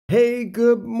Hey,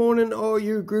 good morning, all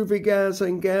you groovy guys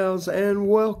and gals, and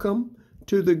welcome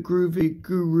to the Groovy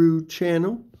Guru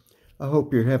channel. I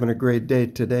hope you're having a great day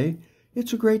today.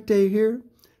 It's a great day here.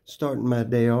 Starting my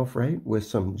day off right with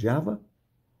some Java.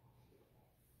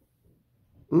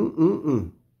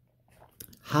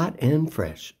 Hot and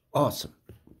fresh. Awesome.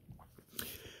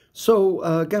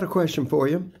 So, got a question for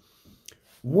you.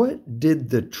 What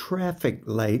did the traffic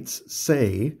lights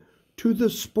say to the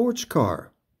sports car?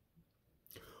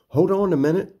 Hold on a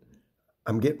minute.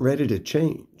 I'm getting ready to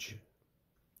change.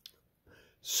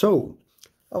 So,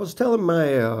 I was telling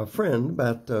my friend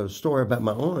about the story about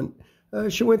my aunt.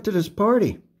 She went to this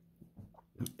party.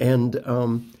 And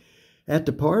at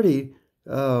the party,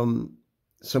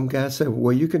 some guy said,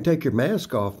 well, you can take your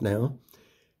mask off now.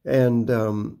 And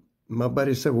my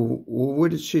buddy said, well,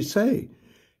 what did she say?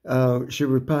 She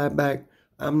replied back,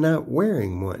 I'm not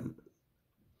wearing one.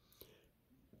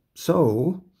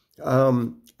 So,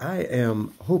 I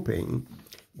am hoping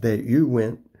that you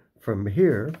went from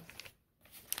here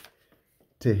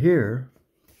to here.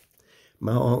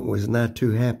 My aunt was not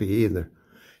too happy either.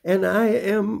 And I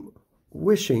am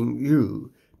wishing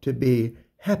you to be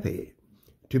happy,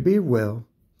 to be well,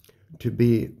 to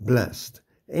be blessed.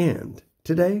 And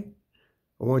today,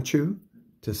 I want you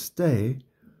to stay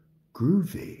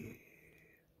groovy.